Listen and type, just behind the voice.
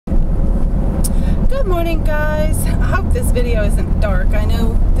Good morning, guys. I hope this video isn't dark. I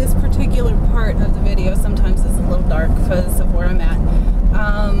know this particular part of the video sometimes is a little dark because of where I'm at.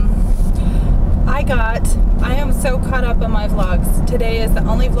 I am so caught up on my vlogs. Today is the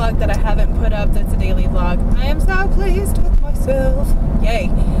only vlog that I haven't put up that's a daily vlog. I am so pleased with myself. Yay.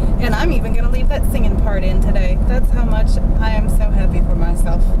 And I'm even going to leave that singing part in today. That's how much I am so happy for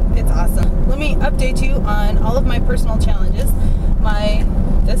myself. It's awesome. Let me update you on all of my personal challenges.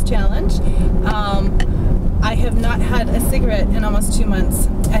 This challenge. I have not had a cigarette in almost 2 months.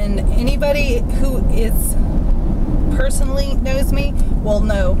 And anybody who is personally knows me will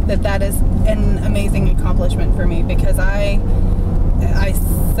know that that is an amazing accomplishment for me, because I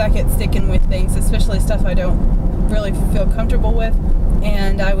suck at sticking with things, especially stuff I don't really feel comfortable with,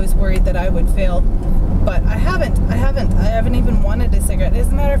 and I was worried that I would fail, but I haven't even wanted a cigarette. As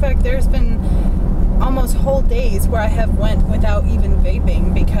a matter of fact, there's been almost whole days where I have went without even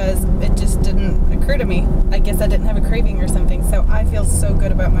vaping because it just didn't occur to me. I guess I didn't have a craving or something, so I feel so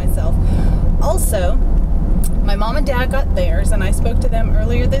good about myself. Also, my mom and dad got theirs, and I spoke to them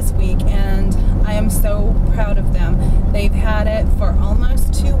earlier this week, and I am so proud of them. They've had it for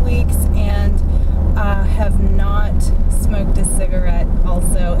almost 2 weeks and have not smoked a cigarette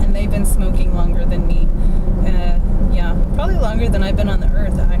also, and they've been smoking longer than me. Yeah, probably longer than I've been on the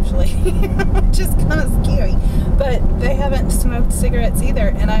earth, actually, which is kind of scary. But they haven't smoked cigarettes either,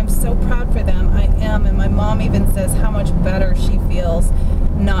 and I'm so proud for them. I am, and my mom even says how much better she feels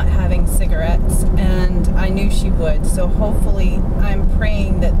not having cigarettes, and I knew she would. So hopefully, I'm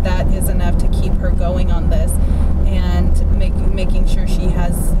praying that that is enough to keep her going on this, and making sure she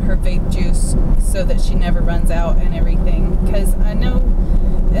has her vape juice so that she never runs out and everything. Because I know,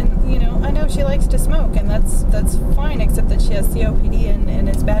 and you know, I know she likes to smoke, and that's fine, except that she has COPD and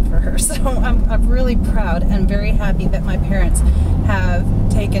it's bad for her. So I'm really proud and very happy that my parents have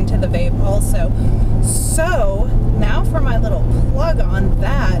taken to the vape also. So now for my little plug on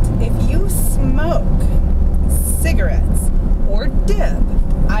that. If you smoke cigarettes or dip,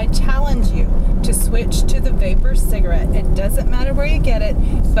 I challenge you to switch to the vapor cigarette. It doesn't matter where you get it,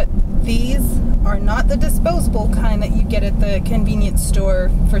 but these are not the disposable kind that you get at the convenience store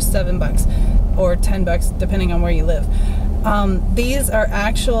for $7 or $10, depending on where you live. These are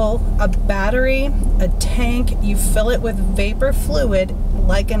a battery, a tank. You fill it with vapor fluid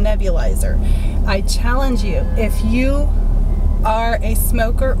like a nebulizer. I challenge you, if you are a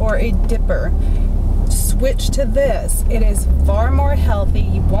smoker or a dipper, switch to this. It is far more healthy.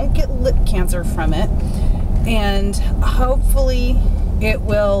 You won't get lip cancer from it, and hopefully it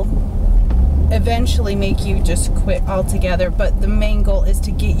will eventually make you just quit altogether, but the main goal is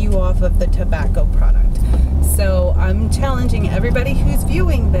to get you off of the tobacco product. So I'm challenging everybody who's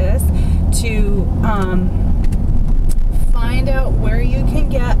viewing this to find out where you can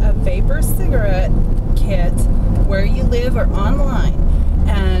get a vapor cigarette kit where you live or online,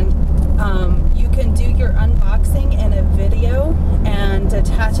 and you can do your unboxing in a video and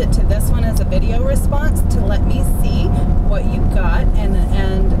attach it to this one as a video response to let me see what you got and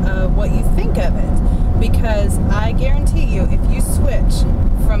what you think of it, because I guarantee you, if you switch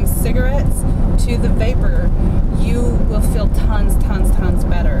from cigarettes to the vapor, you will feel tons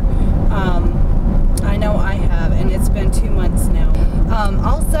better. I know I have, and it's been 2 months now.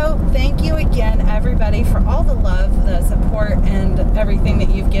 Also, thank you again, everybody, for all the love, the support, and everything that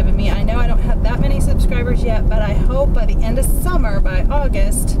you've given me. I know I don't have that many subscribers yet, but I hope by the end of summer, by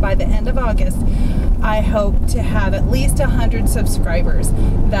the end of August, I hope to have at least 100 subscribers.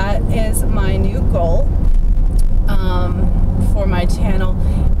 That is my new goal for my channel,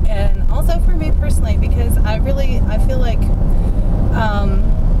 and also for me personally, because I feel like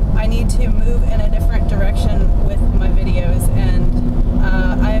I need to move in a different direction with my videos, and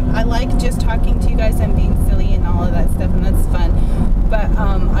I like just talking to you guys and being silly and all of that stuff, and that's fun. But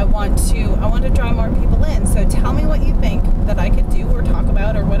I want to draw more people in. So tell me what you think that I could do or talk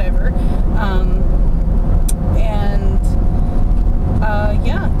about or whatever,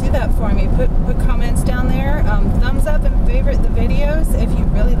 yeah, do that for me. Put comments down there. Thumbs up and favorite the videos if you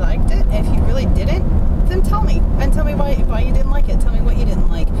really liked it. If you really didn't, then tell me, and tell me why you didn't like it. Tell me what you didn't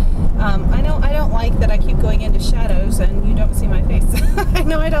like. I know I don't like that I keep going into shadows and you don't see my face. I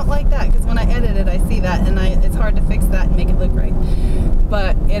know I don't like that, because when I edit it, I see that, and it's hard to fix that and make it look right.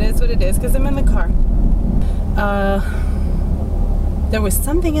 But it is what it is, because I'm in the car. There was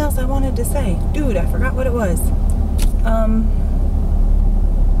something else I wanted to say. Dude, I forgot what it was.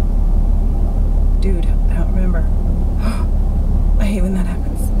 Dude, I don't remember. I hate when that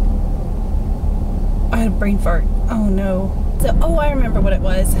happens. I had a brain fart. Oh no. So, I remember what it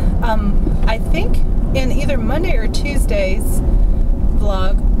was. I think in either Monday or Tuesday's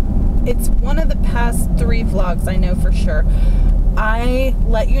vlog, it's one of the past 3 vlogs, I know for sure. I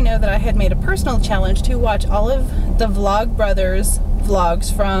let you know that I had made a personal challenge to watch all of the Vlogbrothers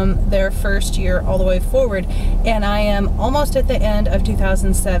vlogs from their first year all the way forward, and I am almost at the end of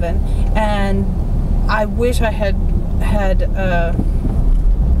 2007, and I wish I had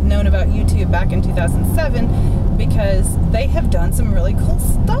known about YouTube back in 2007, because they have done some really cool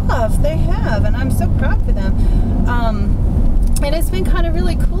stuff. They have, and I'm so proud for them. And it's been kind of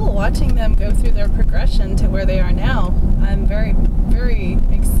really cool watching them go through their progression to where they are now. I'm very, very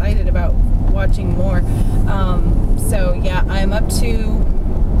excited about watching more. So yeah, I'm up to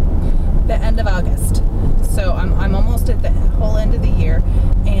the end of August. So I'm almost at the whole end of the year.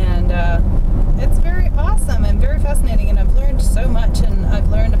 And it's very awesome and very fascinating. And I've learned so much. And I've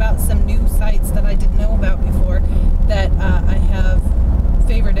learned about some new sites that I didn't know about before that I have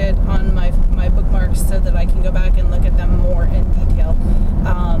favorited on my bookmarks so that I can go back and look at them more in detail.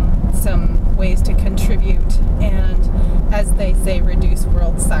 Some ways to contribute and, as they say, reduce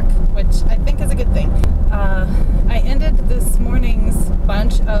world suck, which I think is a good thing. I ended this morning's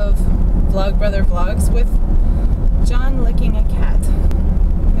bunch of Vlogbrother vlogs with John licking a cat.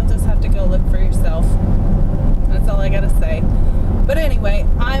 You'll just have to go look for yourself. That's all I gotta say. But anyway,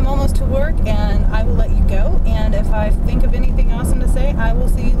 I'm almost to work and I will let you go. And if I think of anything awesome to say, I will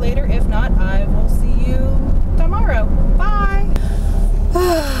see you later. If not, I will see you tomorrow. Bye!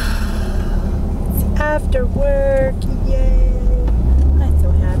 It's after work. Yay! I'm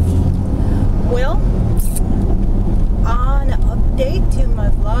so happy. Well, on update to my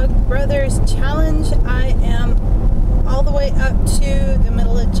Vlogbrothers challenge, I am all the way up to the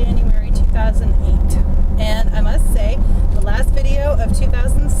middle of January 2008. And I must say, the last video of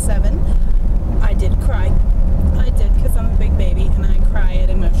 2007, I did cry. I did, because I'm a big baby and I cry at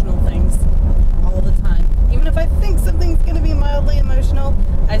emotional things all the time. Even if I think something's going to be mildly emotional,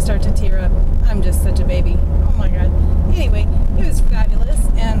 I start to tear up. I'm just such a baby. Oh my god. Anyway, it was fabulous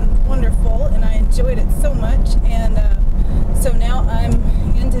and wonderful, and I enjoyed it so much. And so now I'm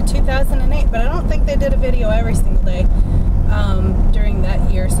into 2008, but I don't think they did a video every single day during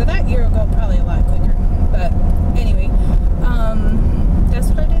that year. So that year will go probably a lot quicker.